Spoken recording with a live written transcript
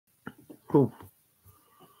Cool.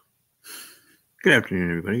 Good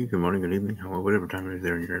afternoon, everybody. Good morning, good evening, whatever time it is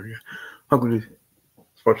there in your area. Welcome to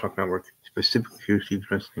Sports Talk Network, specifically Steve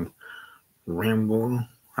Wrestling Ramble.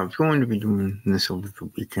 I was going to be doing this over the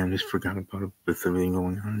weekend, just forgot about it with everything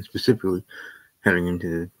going on, specifically heading into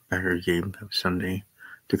the Packers game that was Sunday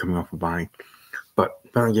to coming off a bye. But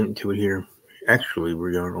finally getting to it here. Actually,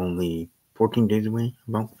 we are only 14 days away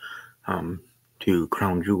about to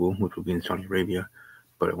Crown Jewel, which will be in Saudi Arabia.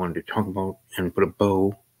 But I wanted to talk about and put a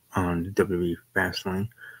bow on the WWE Fastlane.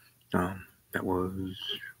 That was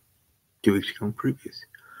 2 weeks ago previous.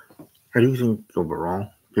 I do think overall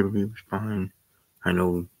pay-per-view was fine. I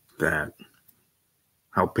know that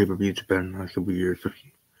how pay-per-views have been in the last couple of years,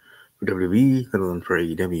 especially for WWE, let alone for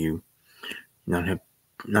AEW,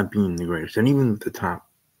 not being the greatest. And even with the top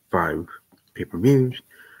 5 pay-per-views,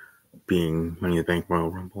 being Money in the Bank,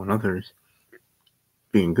 Royal Rumble, and others,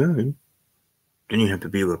 being good, then you have the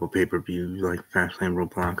B-level pay-per-views like Fastlane,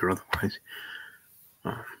 Roadblock, or otherwise,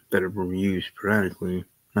 that are used sporadically,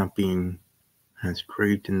 not being as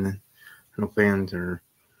great, and I know fans are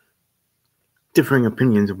differing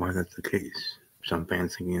opinions of why that's the case. Some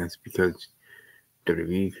fans thinking that's because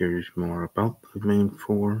WWE cares more about the main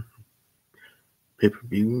 4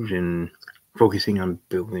 pay-per-views and focusing on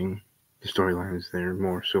building the storylines there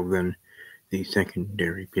more so than the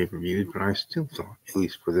secondary pay-per-views. But I still thought, at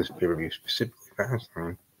least for this pay-per-view specifically,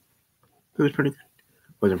 Fastlane, it was pretty good.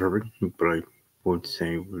 Wasn't perfect, but I would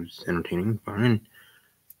say it was entertaining, fine.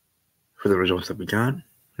 For the results that we got,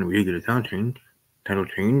 and we did get a title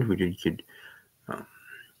change. We did get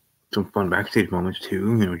some fun backstage moments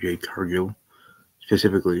too. Jade Cargill,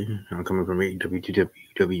 specifically coming from AEW to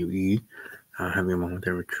WWE, having a moment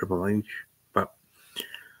there with Triple H. But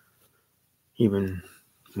even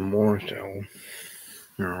more so,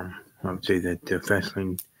 I would say that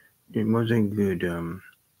Fastlane, it was a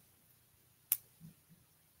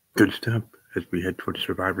good step as we head towards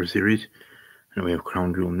Survivor Series. And we have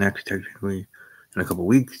Crown Jewel next, technically, in a couple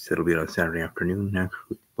weeks. That'll be on Saturday afternoon,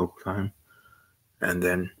 actually, local time. And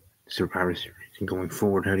then Survivor Series. And going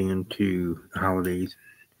forward, heading into the holidays,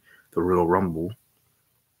 the Royal Rumble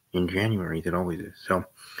in January, as it always is. So,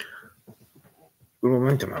 good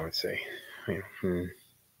momentum, I would say.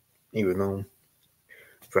 Even though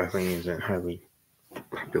Fastlane isn't highly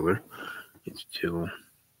popular, it's still,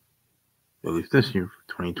 at least this year,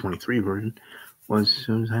 2023 version, was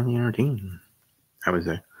highly entertaining, I would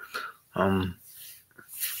say.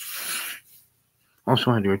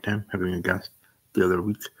 Also, I had a great time having a guest the other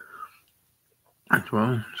week as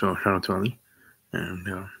well. So, shout out to Ali.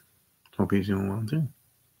 And hope he's doing well too.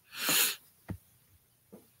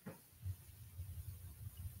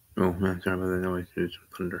 Oh man, sorry about that noise. There's some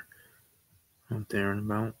thunder out there and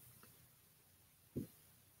about.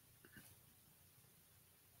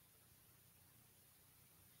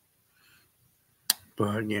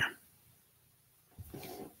 But yeah.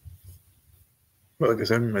 But like I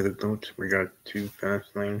said, I took notes. We got 2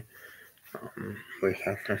 Fastlane. Like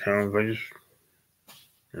half time. I just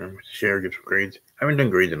share, give some grades. I haven't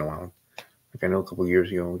done grades in a while. Like I know a couple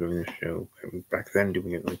years ago doing this show. Back then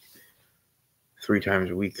doing it like 3 times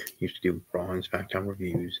a week. Used to do Raw and SmackDown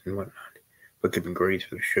reviews and whatnot. But giving grades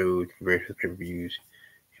for the show, grades for the pay-per-views,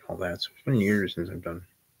 and all that. So it's been years since I've done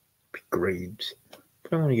grades.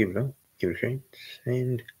 But I want to give it up, give it a chance,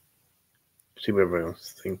 and see what everybody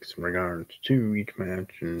else thinks in regards to each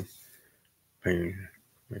match and my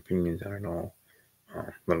opinions on it all,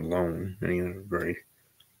 let alone any other grade.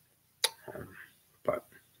 But like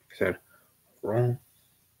I said, overall,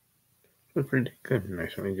 it was pretty good, and I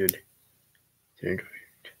certainly did enjoy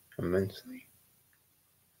it immensely.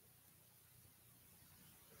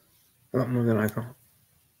 A lot more than I thought.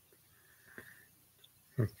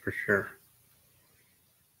 That's for sure.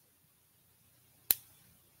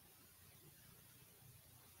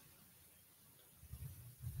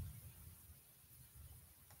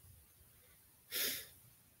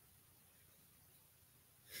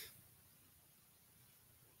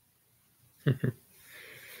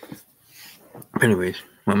 Anyways,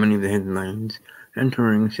 while many of the headlines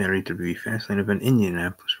entering Saturday's WWE Fastlane event in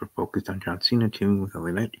Indianapolis were focused on John Cena teaming with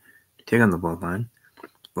LA Knight to take on the Bloodline,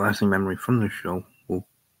 the lasting memory from the show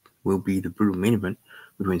will be the brutal main event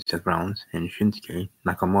between Seth Rollins and Shinsuke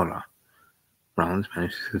Nakamura. Rollins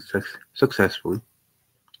managed to successfully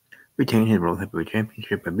retain his World Heavyweight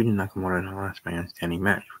Championship by beating Nakamura in a last man standing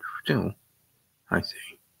match, which was still, I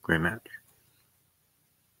say, great match.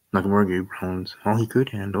 Nakamura gave Rollins all he could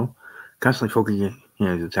handle, constantly focusing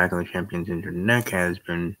his attack on the champion's injured neck has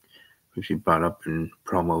been usually brought up in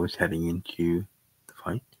promos heading into the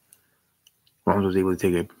fight. Rollins was able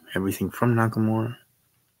to take everything from Nakamura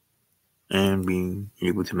and being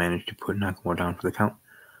able to manage to put Nakamura down for the count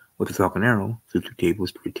with the Falcon Arrow through 2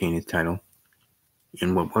 tables to retain his title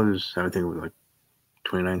in what was, I think it was like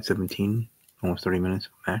 29-17, almost 30 minutes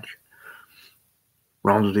of match.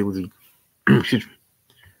 Rollins was able to,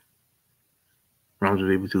 Rollins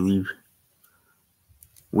was able to leave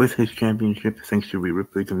with his championship thanks to Rhea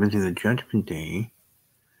Ripley convincing the Judgment Day,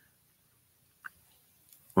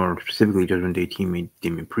 or specifically Judgment Day teammate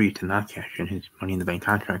Damian Priest, to not cash in his Money in the Bank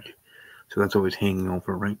contract. So that's always hanging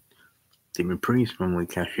over, right? Damian Priest normally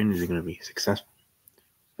cash in. Is he going to be successful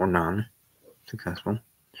or non-successful?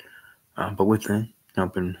 But with that,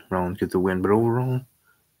 helping Rollins get the win. But overall,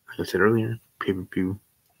 like I said earlier, pay-per-view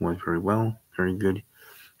was very well, very good.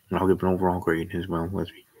 And I'll give an overall grade as well as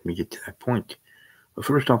we get to that point. But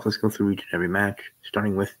first off, let's go through each and every match,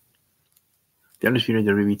 starting with the Undisputed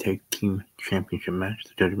WWE Tag Team Championship match,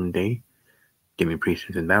 the Judgment Day, Damian Priest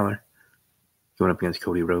and Finn Balor, going up against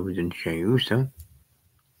Cody Rhodes and Jey Uso.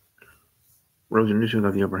 Rhodes and Uso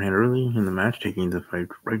got the upper hand early in the match, taking the fight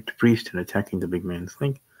right to Priest and attacking the big man's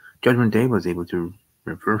leg. Judgment Day was able to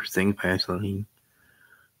reverse things by isolating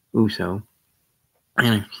Uso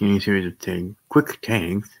and a series of quick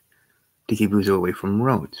tags to keep Uso away from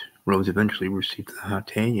Rhodes. Rhodes eventually received the hot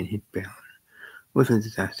tag and hit Balor with a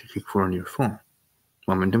disaster kick for a near fall.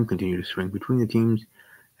 Momentum continued to swing between the teams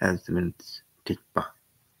as the minutes ticked by.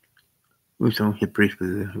 Uso hit Priest with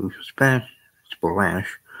a Uso splash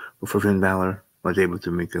before Finn Balor was able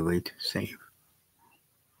to make a late save.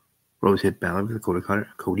 Rhodes hit Balor with a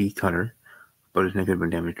Cody Cutter, but his neck had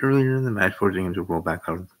been damaged earlier in the match, forcing him to roll back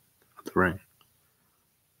out of the ring.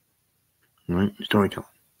 Right, storytelling.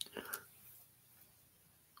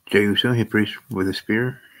 Jey Uso hit Priest with a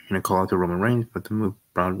spear and a call out to Roman Reigns, but the move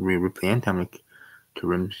brought Rhea Ripley and Dominic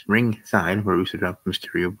to ringside, where Uso dropped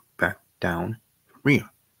Mysterio back down for Rhea.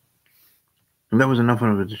 And that was enough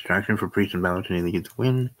of a distraction for Priest and Balor to nearly get the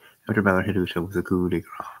win after Balor hit Uso with a coup de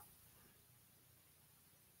grace.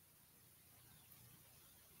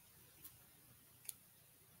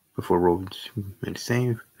 Before Rhodes made a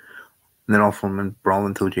save. And then all four men brawled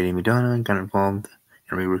until JD McDonough got involved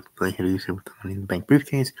and Rhea Ripley hit Uso with the Money in the Bank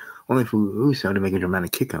briefcase, only for Uso to make a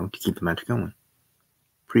dramatic kick out to keep the match going.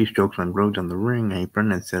 Priest jokes on Rhodes on the ring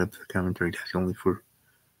apron and set up the commentary desk only for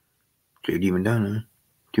JD McDonough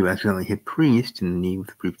to accidentally hit Priest in the knee with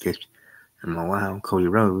the briefcase and allow Cody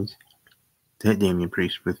Rhodes to hit Damian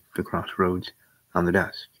Priest with the crossroads on the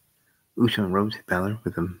desk. Uso and Rhodes hit Balor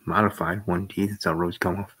with a modified 1D that saw Rhodes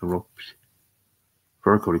come off the ropes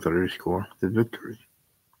for Cody Cutter to score the victory.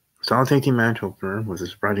 A solid tag team match opener was a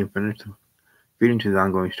surprising finish, feeding to the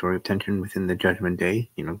ongoing story of tension within the Judgment Day.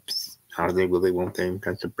 How do they, will they, won't they?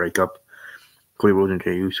 That's a breakup. Cody Rhodes and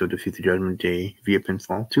Jey Uso defeat the Judgment Day via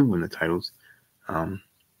pinfall to win the titles.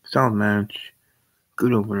 Solid match,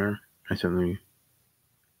 good opener. I certainly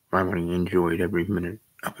enjoyed every minute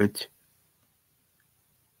of it.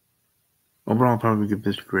 Overall, I'll probably give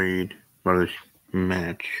this grade, or this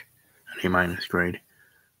match, an A- grade.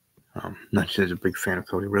 Not just as a big fan of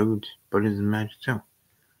Cody Rhodes, but as a match itself.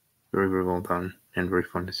 Very, very well done and very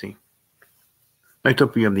fun to see. Next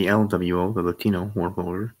up, we have the LWO, the Latino World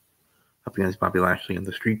Order, up against Bobby Lashley and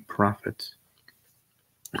the Street Profits.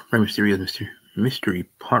 Rey Mysterio's mystery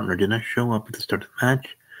partner did not show up at the start of the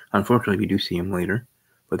match. Unfortunately, we do see him later,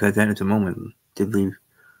 but that at the moment did leave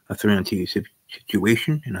a 3-on-2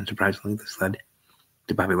 situation, and unsurprisingly, this led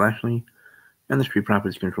to Bobby Lashley and the Street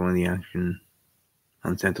Profits controlling the action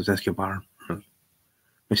on Santos Escobar early.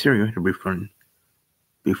 Mysterio had a brief run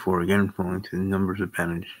before again falling to the numbers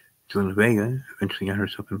advantage. Zelina Vega eventually got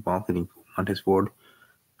herself involved, hitting Montez Ford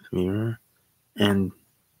with a mirror and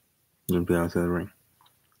be out of the ring.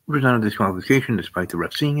 It was not a disqualification despite the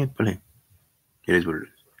ref seeing it, but hey, it is what it is.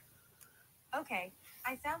 Okay,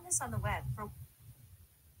 I found this on the web for...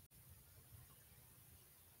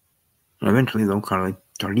 Eventually, though,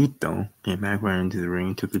 Carlito came back right into the ring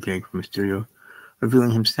and took a tag from Mysterio,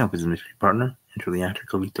 revealing himself as a mystery partner. And shortly after,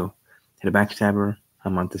 Carlito hit a backstabber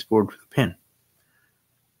on Montez Ford for the pin.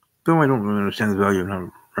 Though I don't really understand the value of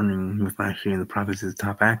not running with Lashley and the Profits as the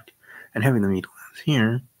top act and having them meet last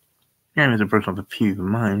here, and as a personal pet peeve of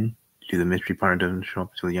mine, the mystery partner doesn't show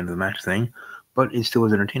up until the end of the match thing, but it still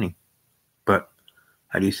was entertaining. But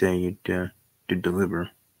I do say it did deliver.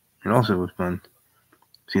 And also it was fun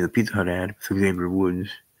to see the Pizza Hut ad with Xavier Woods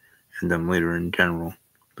and them later in general,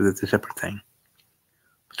 but it's a separate thing.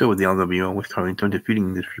 Still with the LWO, with Carlito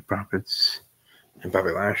defeating the Street Profits and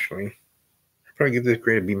Bobby Lashley, I'd probably give this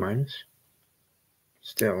grade a B-.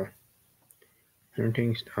 Still,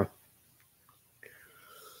 entertaining stuff.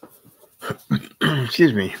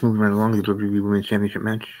 Excuse me. Moving right along to the WWE Women's Championship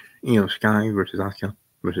match. Io Sky versus Asuka.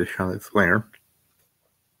 versus Charlotte Flair.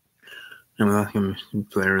 And with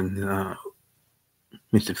Asuka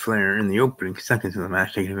Mr. Flair in the opening seconds of the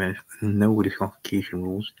match, taking advantage of the no disqualification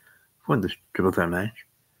rules for the triple threat match.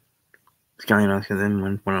 Sky and Asuka then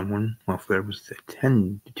went one-on-one, while Flair was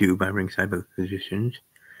attended to by ringside by the physicians.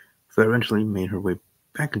 Flair eventually made her way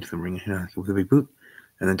back into the ring and hit Asuka with a big boot,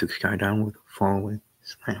 and then took Sky down with a fallaway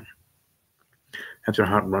slam. After a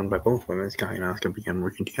hot run by both women, Sky and Asuka began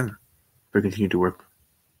working together. They continued to work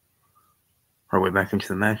her way back into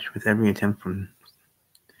the match with every attempt from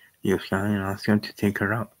Sky and Asuka to take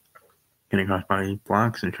her out, getting crossbody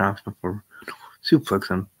blocks and chops before suplex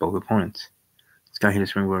on both opponents. Sky hit a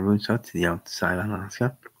springboard moonsault to the outside on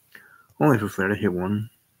Asuka, only for Flair to hit one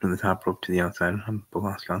from the top rope to the outside on both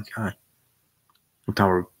Asuka and Sky. The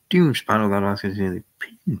Tower of Doom spot allowed Asuka to nearly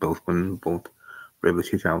pin both women. Both were able to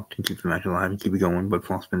kick out and keep the match alive and keep it going, but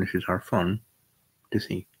false finishes are fun to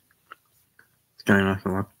see. Sky and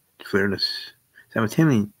Asuka locked Flair to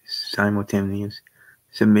simultaneous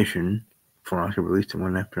submission before Asuka released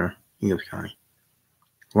one after Ego Sky,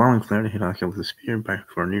 allowing Flair to hit Asuka with a spear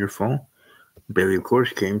for a near fall. Bayley, of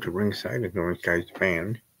course, came to ringside, ignoring Sky's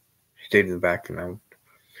demand. She stayed in the back and out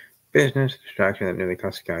business, distraction that nearly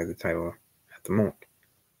cost Sky the title at that moment.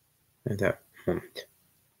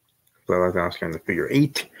 Flair locked Asuka in the figure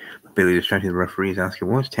 8. Bayley distracted the referee as Asuka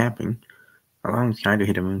was tapping, allowing Sky to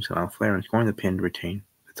hit a moonsault on Flair and scoring the pin to retain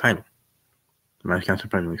the title. The match got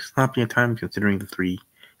surprisingly sloppy at times, considering the 3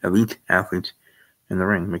 elite athletes in the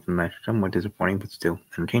ring, making the match somewhat disappointing but still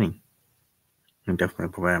entertaining, and definitely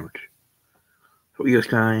above average. So Io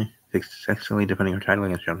Sky successfully defending her title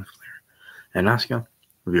against Charlotte Flair and Asuka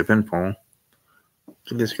via pinfall.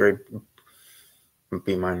 Give this grade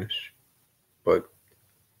B-, but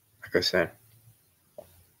like I said,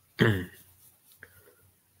 good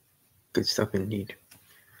stuff indeed.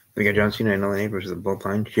 We got John Cena and LA versus the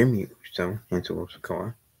Bloodline, Jimmy Uso and Solo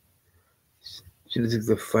Sikoa. Cena took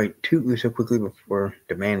the fight to Uso quickly before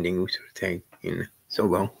demanding Uso to tag in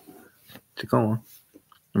Solo Sikoa.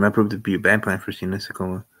 And that proved to be a bad plan for Cena.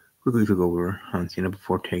 Sikoa quickly took over on Cena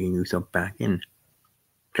before tagging Uso back in.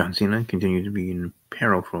 John Cena continued to be in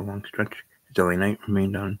peril for a long stretch as LA Knight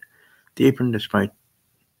remained on the apron despite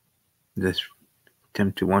this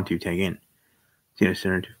attempt to want to tag in. Cena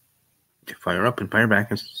started to fire up and fire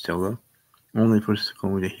back as Solo, only for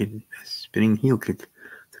Sikoa to hit a spinning heel kick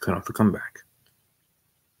to cut off the comeback.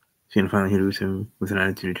 Cena finally hit Uso with an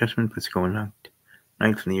attitude adjustment, but Sikoa knocked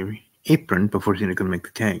Knight from the apron before Cena could make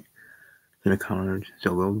the tag. Cena countered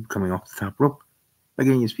Solo coming off the top rope by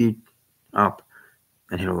getting his feet up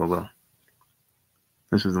and hit a low blow.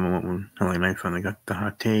 This was the moment when LA Knight finally got the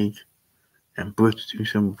hot take and blitzed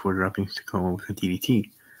Uso before dropping Sikoa with a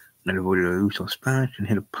DDT. Knight avoided a Uso splash and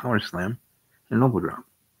hit a power slam and an elbow drop.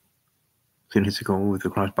 Cena hit Sikoa with a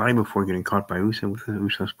crossbody before getting caught by Uso with a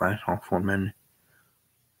Uso splash. All 4 men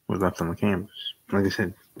were left on the canvas. Like I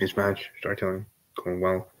said, this match, storytelling, going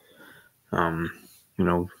well.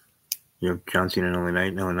 You have John Cena and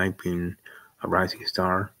LA Knight being a rising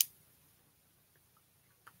star.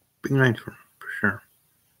 Big night for sure.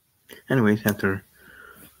 Anyways, after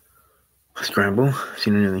a scramble,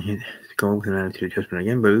 Cena nearly hit Sikoa with an attitude adjustment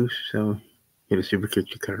again, but Uso hit a super kick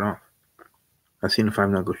to cut it off. Cena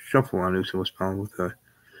 5-knuckle shuffle on Uso was followed with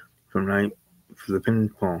from Knight for the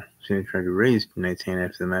pinfall. Cena tried to raise Knight's hand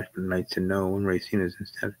after the match, but Knight said no and raised Cena's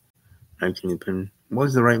instead. Knight getting the pin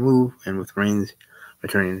was the right move, and with Reigns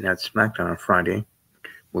returning at SmackDown on Friday,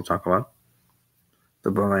 we'll talk about, the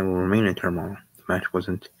Bloodline will remain in turmoil. The match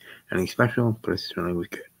wasn't anything special, but it certainly was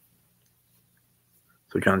good.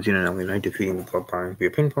 So John Cena and LA Knight defeating the Bloodline via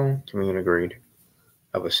pinfall, giving it a grade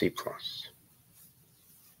of a C+.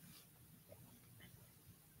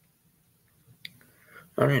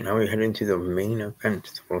 Alright, now we head into the main event,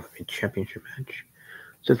 the World Heavyweight Championship match.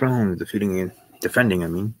 Seth Rollins defending, and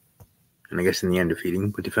I guess in the end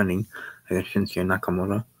defending against Shinsuke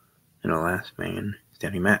Nakamura in a last man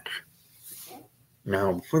standing match.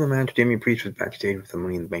 Now, before the match, Damian Priest was backstage with the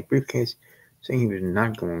Money in the Bank briefcase, saying he was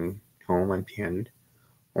not going home empty-handed,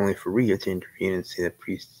 only for Rhea to intervene and say that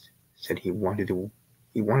Priest said he wanted to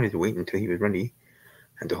wait until he was ready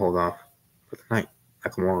and to hold off for the night.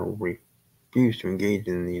 Nakamura refused to engage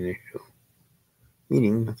in the initial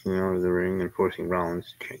meeting, knocking out of the ring and forcing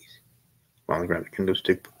Rollins to chase. Rollins grabbed the kendo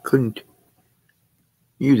stick but couldn't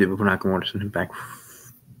use it before Nakamura sent him back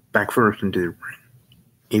first into the ring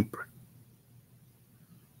apron.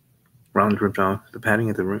 Rollins ripped off the padding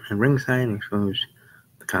at the ringside and exposed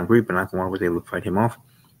the concrete, but Nakamura was able to fight him off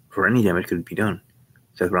before any damage could be done.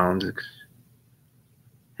 Seth Rollins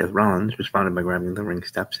responded by grabbing the ring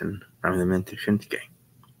steps and ramming them into Shinsuke.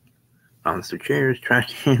 Rollins threw chairs,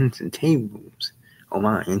 trash cans, and tables. Oh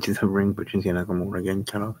my, into the ring, but Shinsuke Nakamura again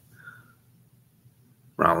cut off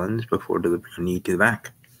Rollins before delivering a knee to the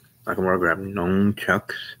back. Nakamura grabbed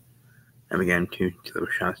nunchucks and began to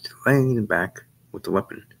deliver shots to the legs and back with the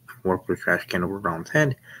weapon. Nakamura put a trash can over Rollins'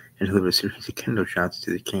 head and delivered a series of kendo shots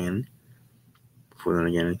to the can before then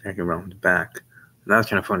again attacking Rollins' back. And that was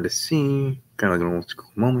kind of fun to see, kind of like an old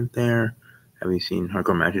school moment there. Having seen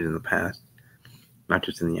hardcore matches in the past, not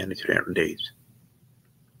just in the Attitude Era days.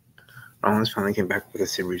 Rollins finally came back with a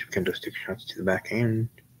series of kendo stick shots to the back and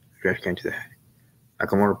a trash can to the head.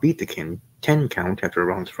 Nakamura beat the 10 count after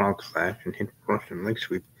Rollins' frog splash and hit Russian leg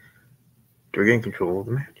sweep to regain control of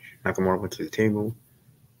the match. Nakamura went through a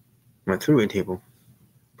table,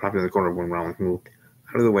 propped in the corner when Rollins moved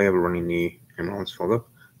out of the way of a running knee, and Rollins followed up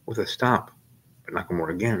with a stop, but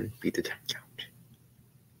Nakamura again beat the 10 count.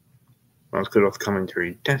 Rollins cleared off the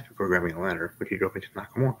commentary desk before grabbing a ladder, which he drove into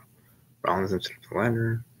Nakamura. Rollins then set up the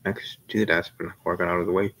ladder next to the desk, but Nakamura got out of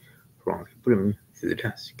the way for Rollins to put him through the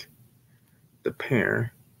desk. The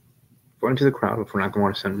pair went into the crowd before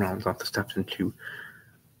Nakamura sent Rollins off the steps into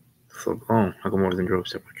the floor below. Nakamura then drove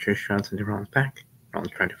several chair shots into Rollins' back.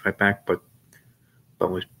 Rollins tried to fight back, but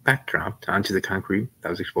was backdropped onto the concrete that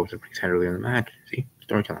was exposed at ringside earlier in the match. See?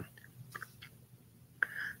 Storytelling.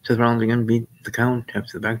 Seth Rollins again beat the count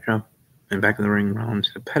after the backdrop, and back in the ring, Rollins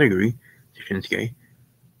had a pedigree to Shinsuke,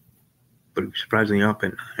 but he was surprisingly up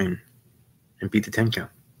at 9 and beat the 10 count.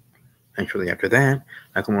 And shortly after that,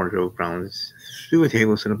 Nakamura drove Rollins through a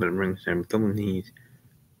table set up at ringside with double knees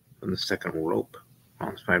on the second rope.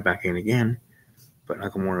 Rollins fired back in again, but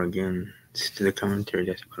Nakamura again stood the commentary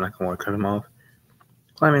desk, but Nakamura cut him off,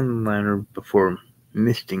 climbing the ladder before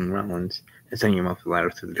misting Rollins and sending him off the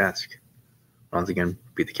ladder through the desk. Rollins again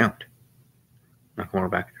beat the count. Nakamura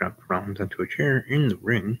backdropped Rollins onto a chair in the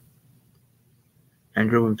ring and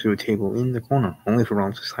drove him through a table in the corner, only for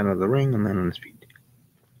Rollins to slide out of the ring and land on his feet.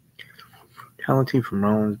 Brutality from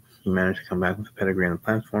Rollins, he managed to come back with a pedigree on the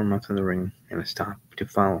platform outside the ring and a stop to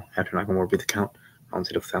follow. After Nakamura beat the count, Rollins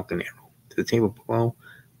hit a Falcon Arrow to the table below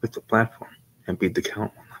with the platform and beat the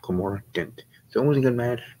count while Nakamura didn't. So it was a good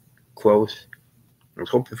match, close. I was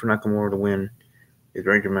hoping for Nakamura to win. It's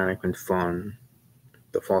very dramatic and fun.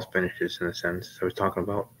 The false finishes, in a sense, I was talking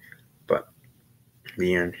about. But in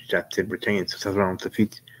the end, Seth did retain. So Seth Rollins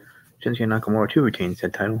defeats Shinsuke Nakamura to retain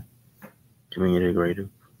said title, giving it a grade of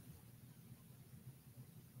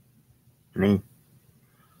an A.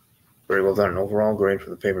 Very well done. Overall grade for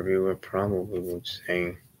the pay-per-view, I probably would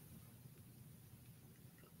say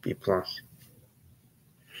B+. It's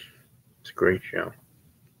a great show.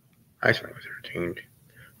 I certainly was entertained.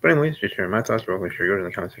 But anyways, just sharing my thoughts. Welcome to share yours in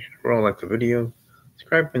the comment section. Overall, like the video,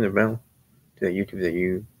 subscribe, ring the bell to that YouTube that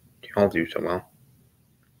you all do so well.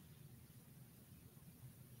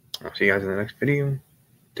 I'll see you guys in the next video.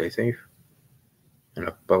 Stay safe. And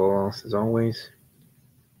above all else, as always,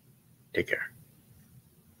 take care.